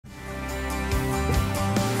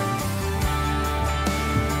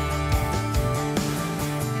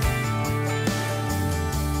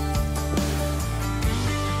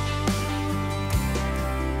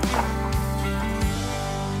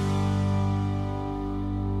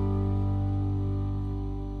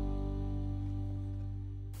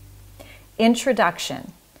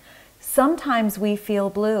Introduction. Sometimes we feel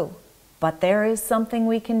blue, but there is something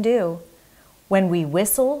we can do. When we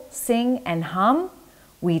whistle, sing, and hum,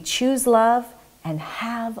 we choose love and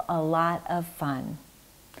have a lot of fun.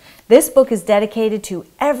 This book is dedicated to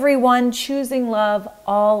everyone choosing love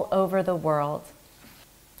all over the world.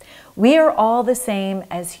 We are all the same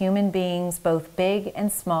as human beings, both big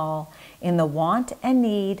and small, in the want and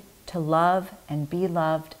need to love and be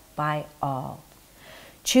loved by all.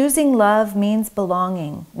 Choosing love means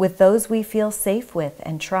belonging with those we feel safe with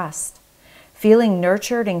and trust. Feeling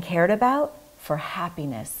nurtured and cared about for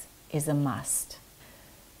happiness is a must.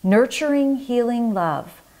 Nurturing, healing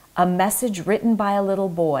love, a message written by a little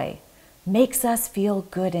boy, makes us feel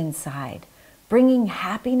good inside, bringing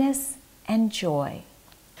happiness and joy.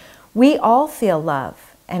 We all feel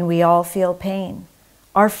love and we all feel pain.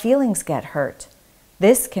 Our feelings get hurt.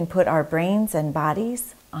 This can put our brains and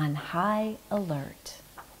bodies on high alert.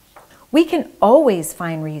 We can always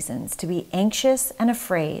find reasons to be anxious and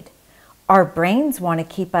afraid. Our brains want to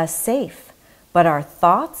keep us safe, but our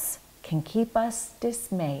thoughts can keep us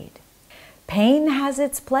dismayed. Pain has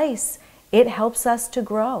its place. It helps us to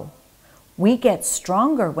grow. We get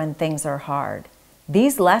stronger when things are hard.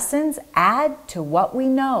 These lessons add to what we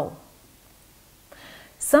know.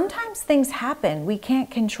 Sometimes things happen we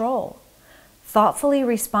can't control. Thoughtfully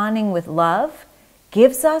responding with love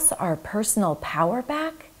gives us our personal power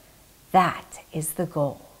back. That is the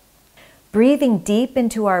goal. Breathing deep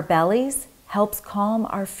into our bellies helps calm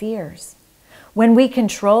our fears. When we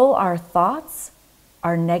control our thoughts,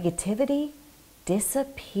 our negativity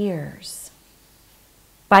disappears.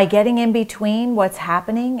 By getting in between what's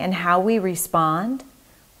happening and how we respond,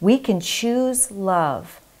 we can choose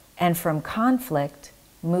love and from conflict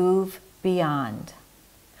move beyond.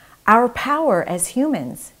 Our power as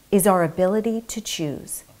humans is our ability to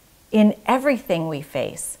choose. In everything we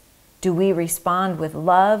face, do we respond with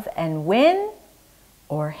love and win,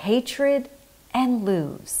 or hatred and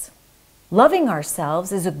lose? Loving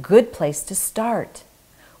ourselves is a good place to start.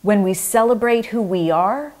 When we celebrate who we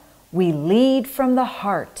are, we lead from the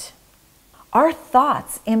heart. Our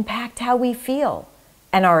thoughts impact how we feel,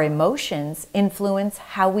 and our emotions influence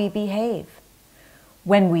how we behave.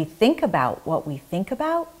 When we think about what we think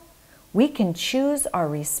about, we can choose our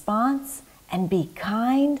response and be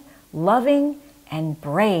kind, loving, and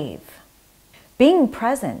brave. Being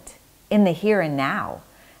present in the here and now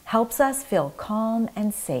helps us feel calm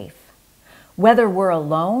and safe. Whether we're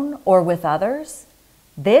alone or with others,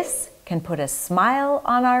 this can put a smile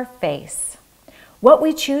on our face. What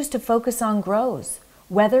we choose to focus on grows,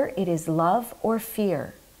 whether it is love or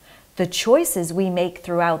fear. The choices we make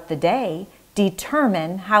throughout the day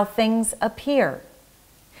determine how things appear.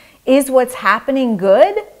 Is what's happening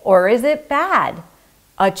good or is it bad?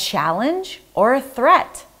 A challenge or a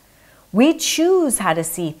threat? We choose how to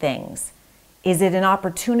see things. Is it an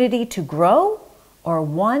opportunity to grow or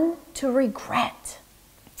one to regret?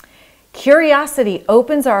 Curiosity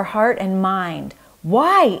opens our heart and mind.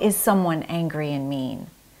 Why is someone angry and mean?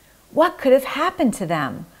 What could have happened to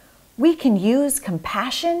them? We can use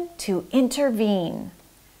compassion to intervene.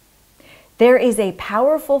 There is a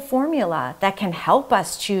powerful formula that can help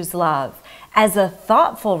us choose love as a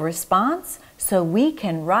thoughtful response so we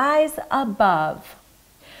can rise above.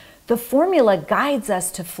 The formula guides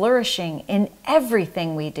us to flourishing in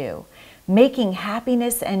everything we do, making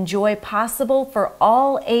happiness and joy possible for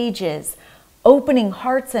all ages, opening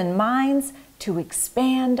hearts and minds to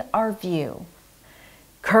expand our view.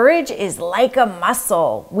 Courage is like a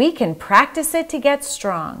muscle. We can practice it to get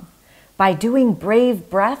strong. By doing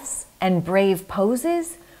brave breaths and brave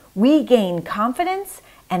poses, we gain confidence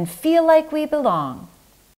and feel like we belong.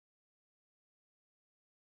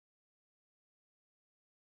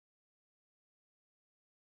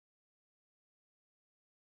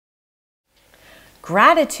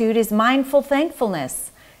 Gratitude is mindful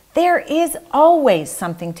thankfulness. There is always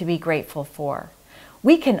something to be grateful for.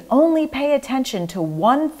 We can only pay attention to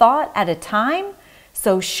one thought at a time,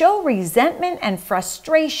 so show resentment and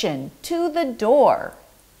frustration to the door.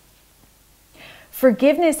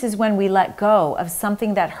 Forgiveness is when we let go of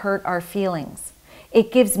something that hurt our feelings.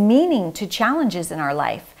 It gives meaning to challenges in our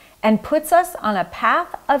life and puts us on a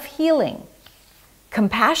path of healing.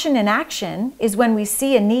 Compassion in action is when we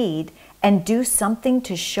see a need and do something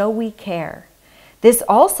to show we care. This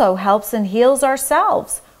also helps and heals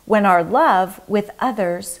ourselves when our love with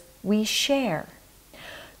others we share.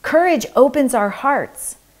 Courage opens our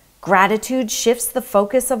hearts. Gratitude shifts the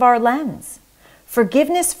focus of our lens.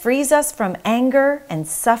 Forgiveness frees us from anger and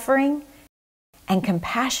suffering, and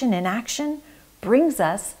compassion in action brings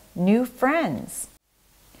us new friends.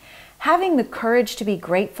 Having the courage to be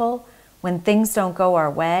grateful when things don't go our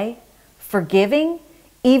way, forgiving,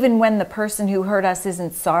 even when the person who hurt us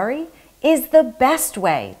isn't sorry, is the best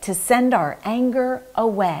way to send our anger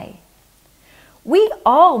away. We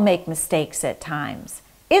all make mistakes at times.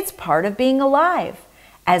 It's part of being alive.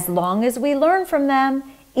 As long as we learn from them,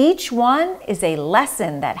 each one is a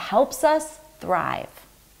lesson that helps us thrive.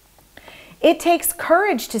 It takes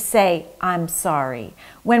courage to say, "I'm sorry,"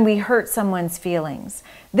 when we hurt someone's feelings.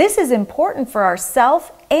 This is important for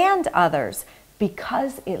ourselves and others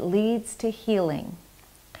because it leads to healing.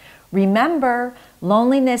 Remember,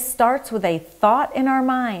 loneliness starts with a thought in our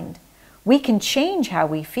mind. We can change how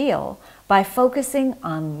we feel by focusing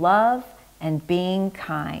on love and being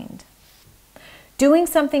kind. Doing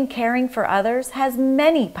something caring for others has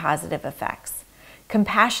many positive effects.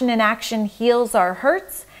 Compassion in action heals our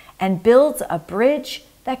hurts and builds a bridge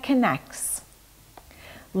that connects.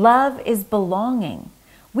 Love is belonging.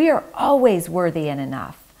 We are always worthy and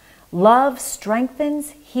enough. Love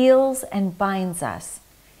strengthens, heals, and binds us.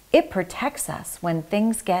 It protects us when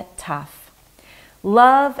things get tough.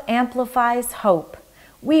 Love amplifies hope.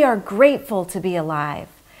 We are grateful to be alive.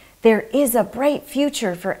 There is a bright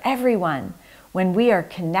future for everyone. When we are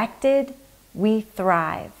connected, we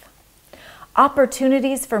thrive.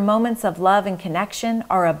 Opportunities for moments of love and connection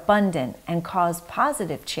are abundant and cause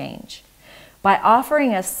positive change. By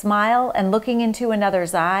offering a smile and looking into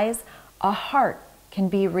another's eyes, a heart can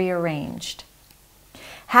be rearranged.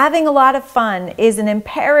 Having a lot of fun is an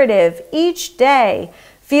imperative each day.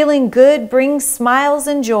 Feeling good brings smiles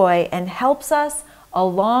and joy and helps us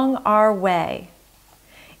along our way.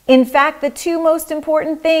 In fact, the two most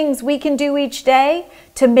important things we can do each day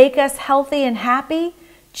to make us healthy and happy: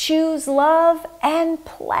 choose love and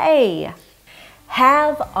play.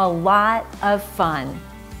 Have a lot of fun,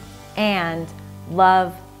 and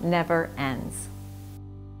love never ends.